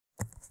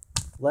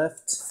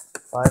left,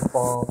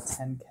 5-ball,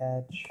 10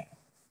 catch.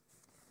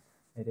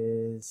 It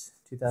is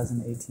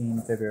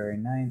 2018, February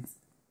 9th.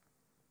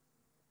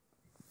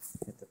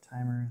 Hit the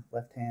timer,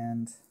 left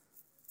hand,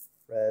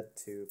 red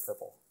to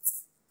purple.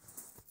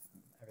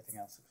 Everything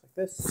else looks like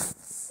this.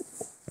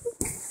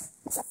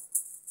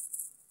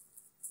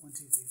 1,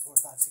 2, 3, 4,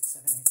 5, 6,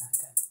 7, 8, 9,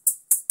 10.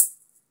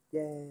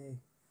 Yay!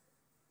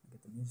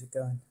 Get the music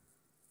going.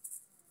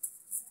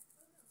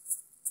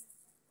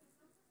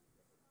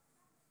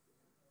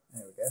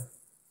 There we go.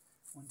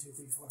 1, 2,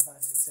 3, 4,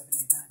 5, 6, 7,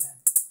 8, 9, 10.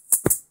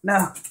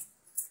 No!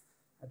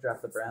 I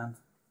dropped the brown.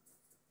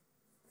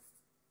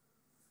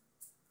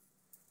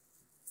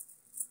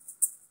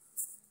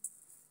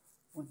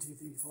 One, two,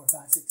 three, four,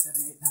 five, six,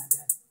 7, 8, 9, 10.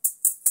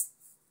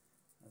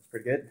 That's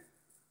pretty good.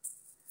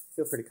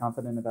 Feel pretty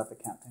confident about the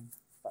counting.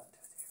 5, 2,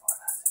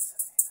 3,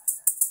 4,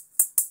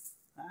 5, 6, 7, 8, 9,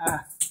 10.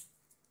 Ah!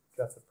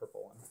 Dropped the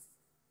purple one.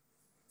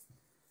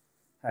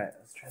 Alright,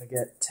 let's try to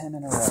get 10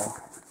 in a row.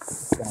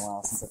 It's been a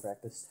while since I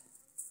practiced.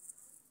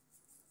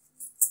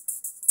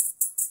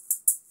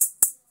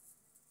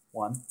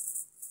 1,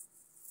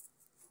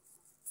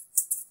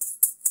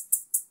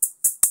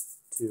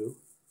 2,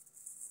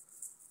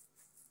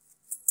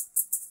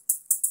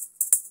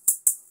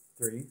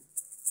 3,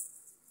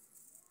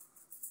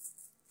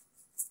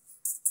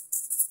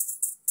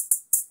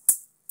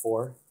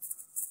 4,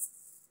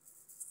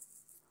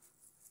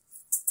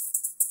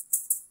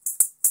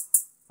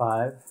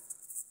 5,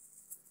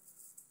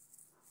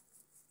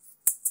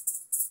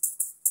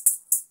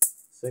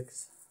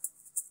 6,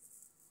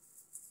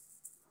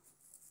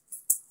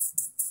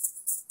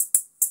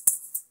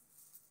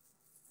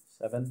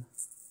 7.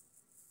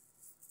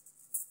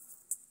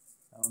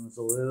 That one was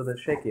a little bit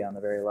shaky on the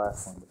very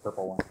last one, the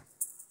purple one.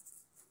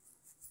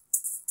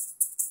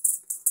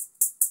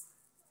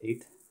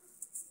 8.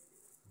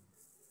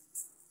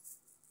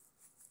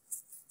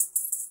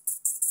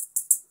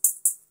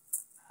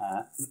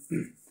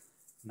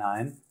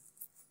 9.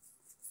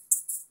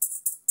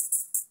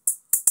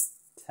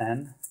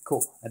 10.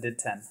 Cool, I did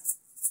 10.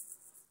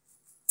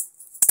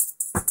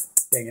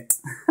 Dang it.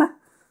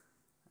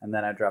 And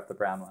then I dropped the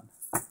brown one.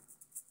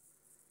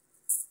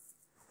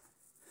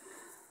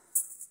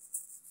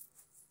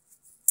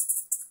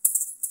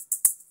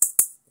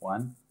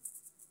 1,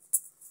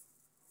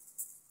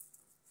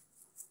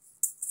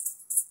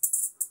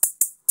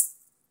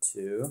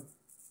 2,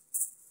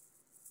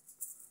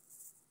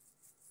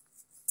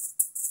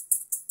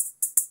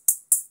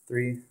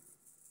 3,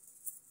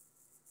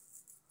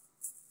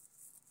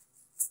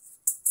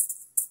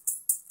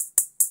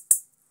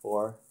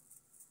 4,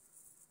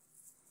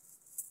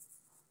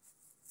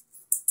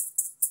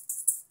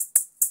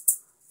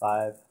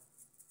 5,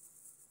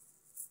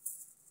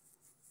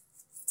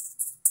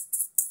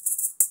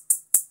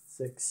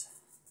 6,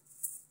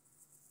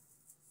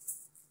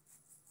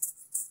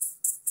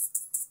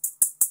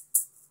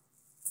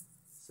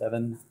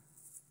 7,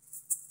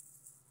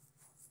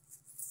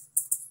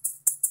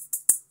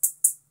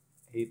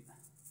 8,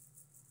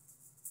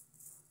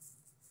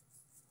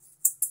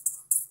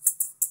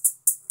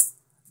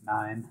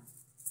 9,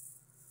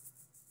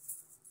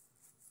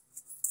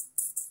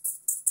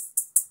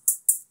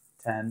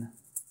 10,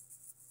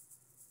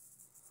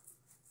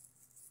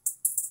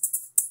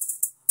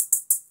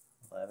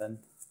 11,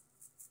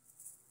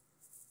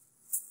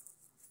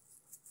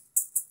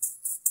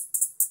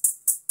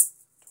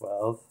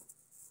 12,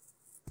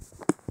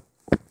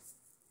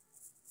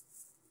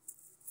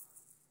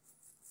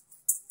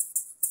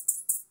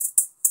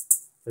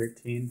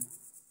 13,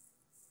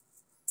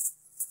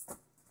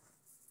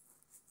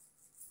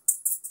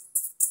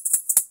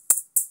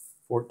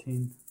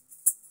 14,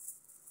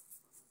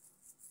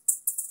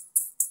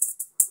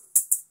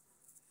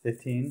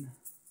 15,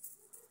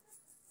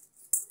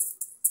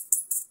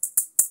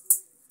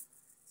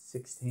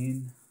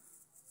 16,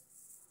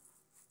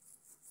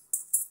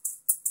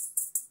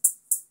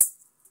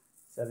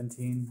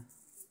 17,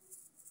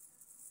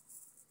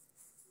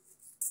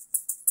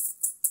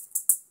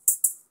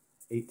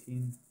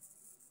 18.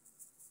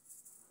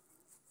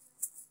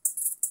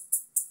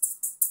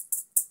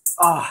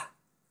 Ah!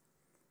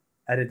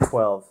 I did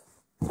 12.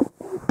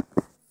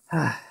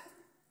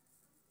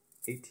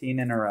 18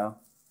 in a row.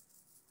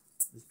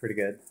 This is pretty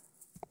good.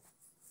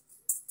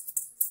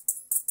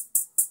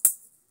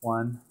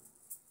 1,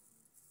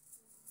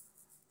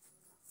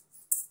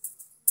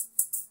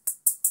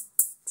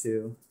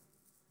 2.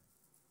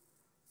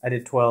 I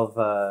did 12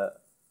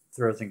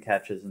 throws and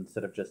catches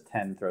instead of just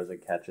 10 throws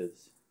and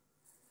catches.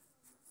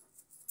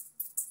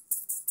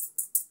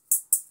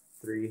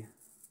 3,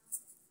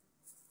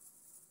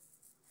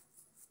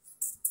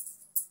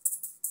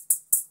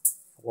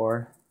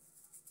 4,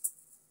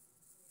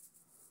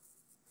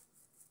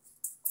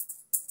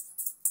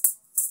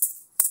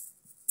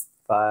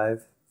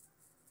 5,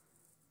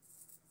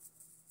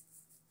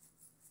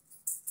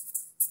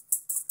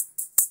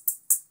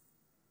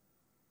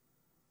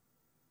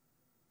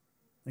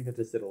 'I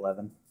just did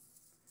 11.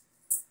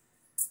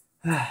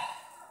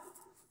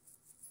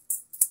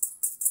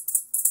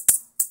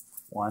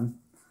 1.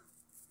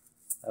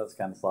 That was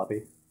kind of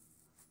sloppy.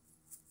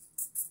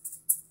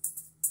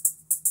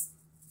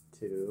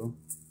 2,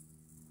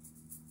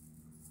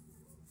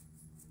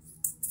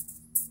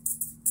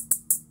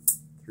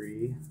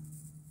 3,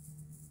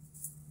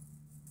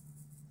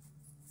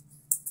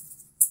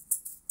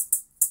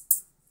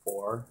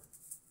 4,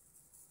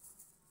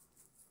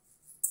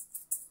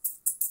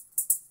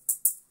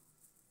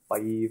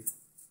 5,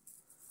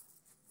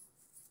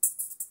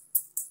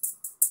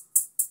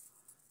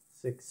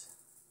 6,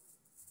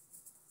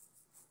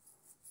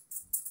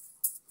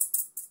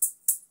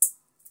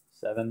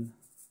 7,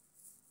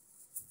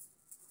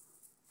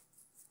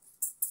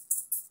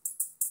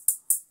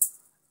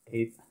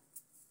 8,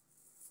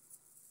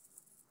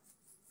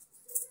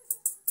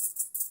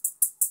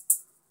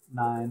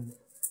 9,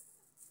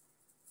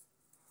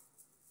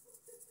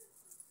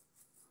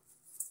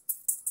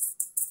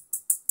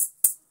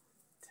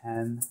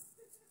 10,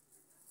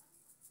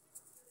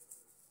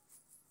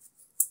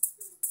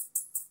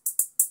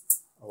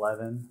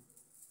 11,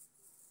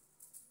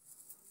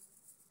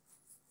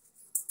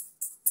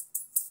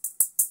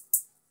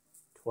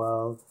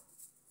 12,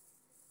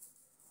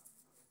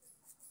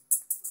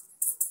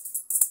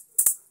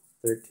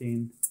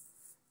 13.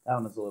 That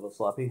one was a little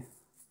sloppy.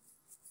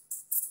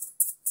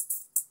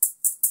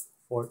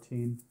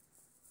 14,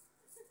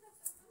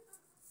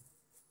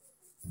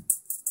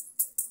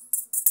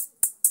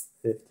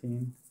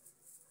 15,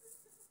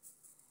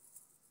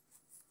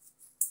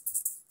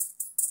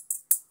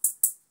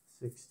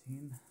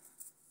 16.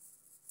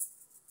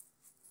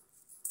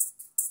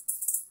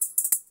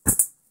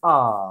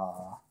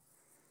 Ah,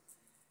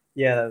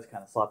 yeah, that was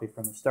kind of sloppy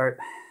from the start.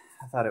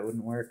 I thought it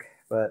wouldn't work,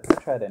 but I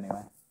tried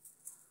anyway.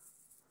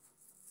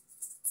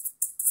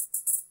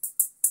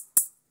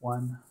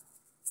 1,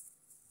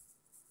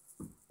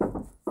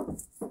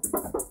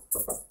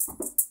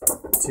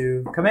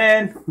 2, come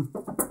in!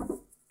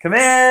 Come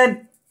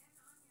in!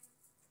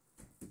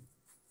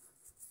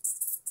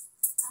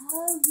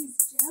 Oh, he's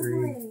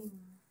juggling.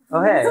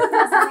 Oh, hey. He's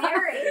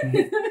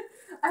married.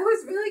 I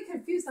was really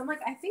confused. I'm like,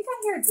 I think I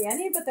hear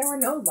Danny, but there were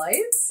no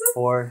lights.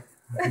 4,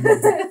 Hi, Danny.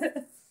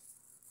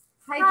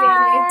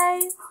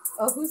 Hi.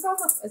 Oh, who's on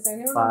the? Is there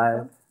anyone 5. on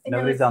the phone?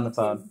 Nobody's it's on the YouTube.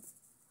 phone.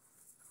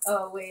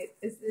 Oh wait,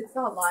 it's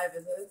not live,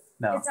 is it?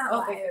 No. It's not Oh,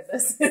 live, thank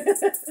goodness.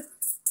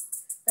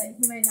 but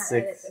he might not 6.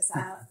 edit this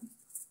out.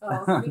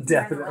 Oh, we can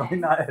Definitely run away.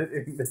 not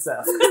editing this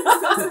out.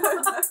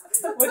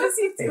 what is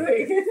he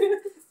doing?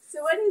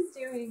 So what he's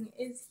doing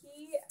is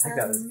he I think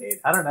that was 8.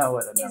 I don't know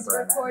what a is number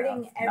I'm at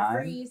recording now. 9?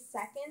 every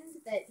second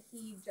that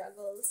he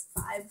juggles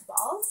 5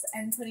 balls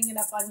and putting it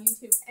up on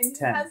YouTube. And he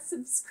 10. has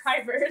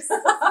subscribers.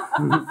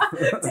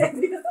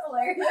 Danny is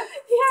hilarious.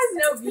 He has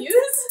no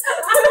views,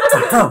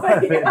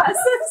 but he has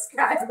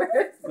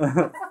subscribers.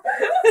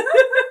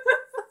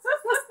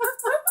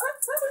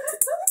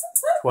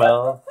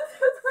 12.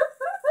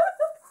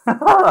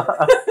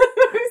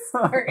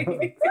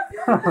 Sorry.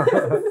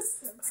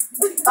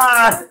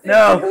 Ah,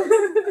 no.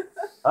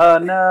 Oh,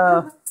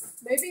 no.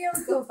 Maybe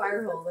it'll go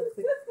viral.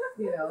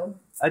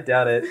 I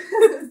doubt it.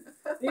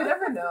 You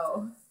never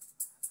know.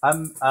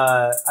 I'm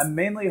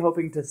mainly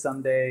hoping to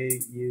someday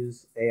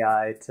use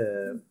AI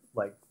to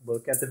like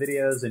look at the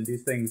videos and do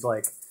things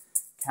like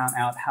count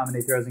out how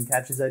many throws and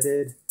catches I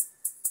did,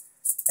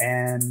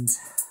 and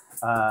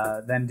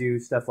then do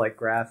stuff like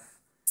graph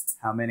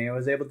how many I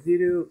was able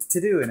to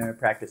do in a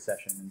practice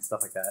session and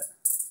stuff like that.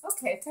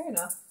 Okay, fair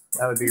enough.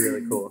 That would be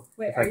really cool.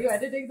 Wait, If are I- you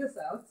editing this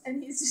out?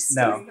 And he's just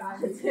No. going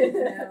on YouTube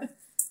now.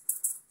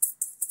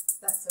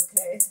 That's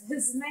okay.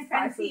 This is my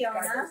friend 5 Fiona.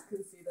 subscribers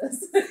can see this.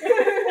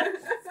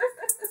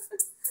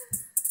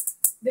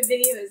 The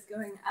video is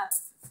going up.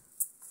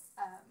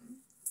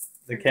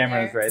 The From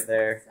camera's there. right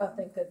there. Oh,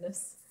 thank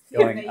goodness.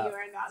 Going Fiona, up. you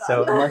are not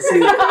So on.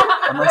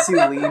 unless you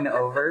lean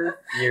over,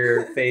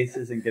 your face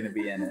isn't going to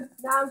be in it.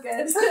 No, I'm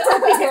good.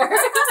 Over here.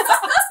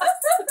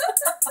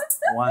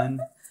 1,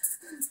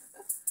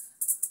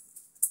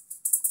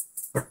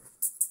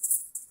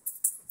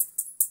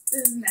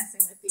 This is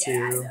messing with the 2.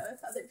 AI though,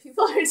 if other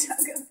people are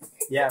juggling.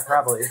 Yeah,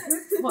 probably.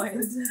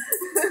 Point.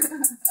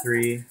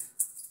 3.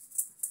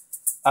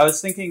 I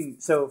was thinking,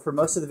 so for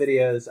most of the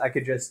videos, I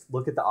could just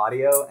look at the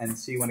audio and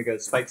see when it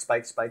goes spike,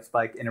 spike, spike,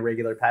 spike in a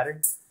regular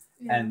pattern,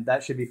 Yeah. and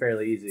that should be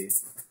fairly easy.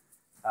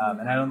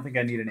 And I don't think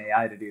I need an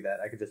AI to do that.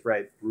 I could just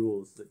write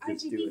rules that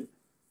just do it.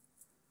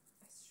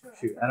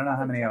 Shoot, I don't know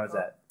how many I was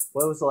at.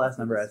 What was the last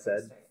number I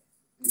said?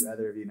 Do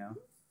either of you know?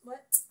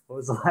 What? What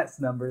was the last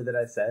number that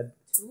I said?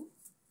 2?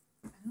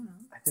 I don't know.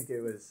 I think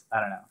it was, I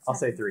don't know. I'll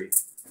say 3.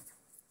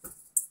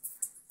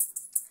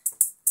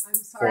 I'm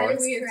sorry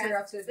 4. we Correct,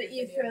 interrupted but the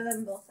you video. throw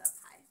them both up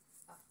high.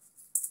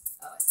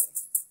 Oh, I see.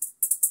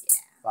 Yeah.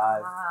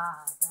 5.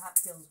 Ah, that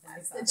feels really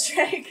That's the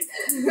bad. trick.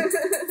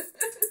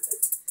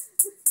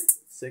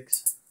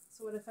 6.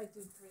 So what if I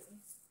do 3?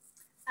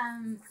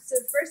 So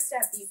the first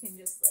step, you can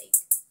just like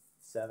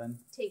 7.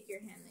 take your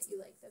hand that you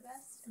like the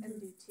best and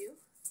do 2,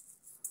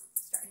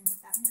 starting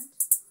with that hand.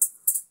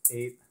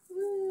 8.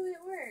 Woo, it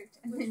worked.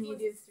 And Which then you one?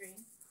 do 3.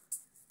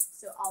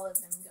 So all of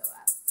them go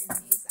up in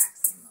the exact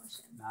same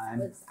motion. 9.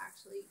 That was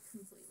actually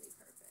completely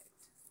perfect.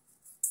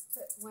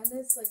 But when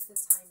is like the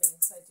timing?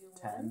 So I do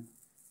 10. 1,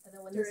 And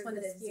then when this one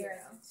is Derivative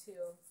here, I do 2.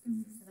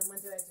 Mhm. And then when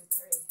do I do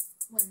 3?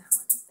 When that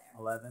one is there.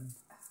 11,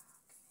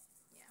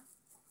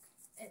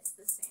 It's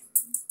the same.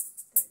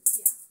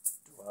 There's,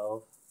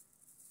 12,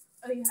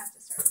 Oh, you have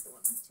to start with the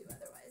one with 2,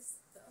 otherwise.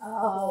 The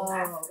Oh,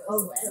 math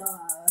goes away.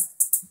 duh.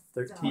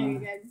 13,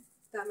 Good.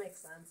 That makes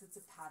sense. It's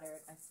a pattern.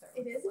 I start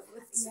It with is the a one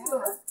with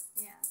pattern.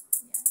 2. Yeah.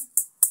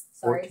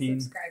 Sorry, 14.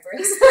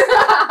 subscribers.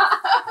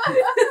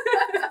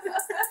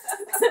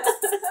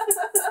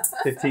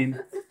 15.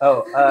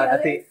 Oh,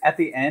 at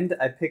the end,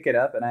 I pick it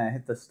up and I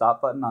hit the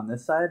stop button on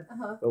this side.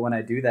 Uh-huh. But when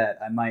I do that,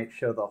 I might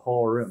show the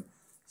whole room.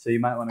 So you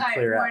might want to Alright,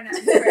 clear out. Morna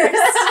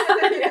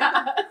first.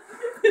 Yeah.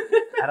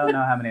 I don't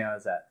know how many I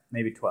was at.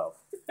 Maybe 12.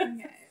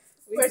 Okay.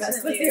 We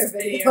messed Fortunately, with your it's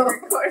video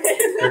video. recorded.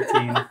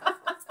 13,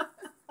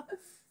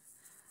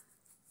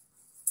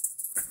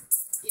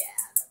 Yeah,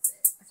 that's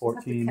it.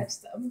 14,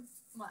 Catch them.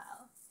 Wow.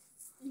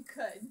 You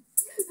could.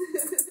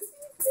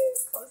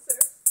 Closer.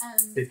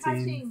 15.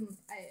 Catching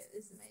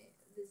this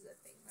is a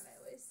thing that I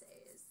always say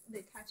is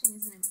the catching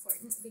isn't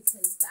important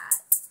because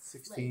that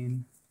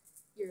 16,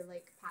 your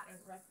like pattern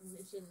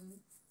recognition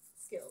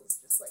skills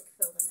just like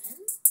fill them in.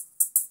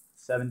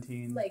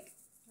 17. Like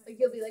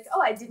you'll be like,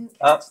 oh, I didn't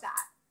Up. catch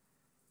that.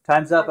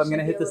 Time's up. That I'm going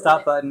to should be hit a the little stop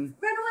bit- button.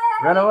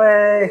 Run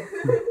away!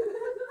 Run away!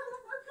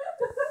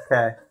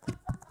 Okay.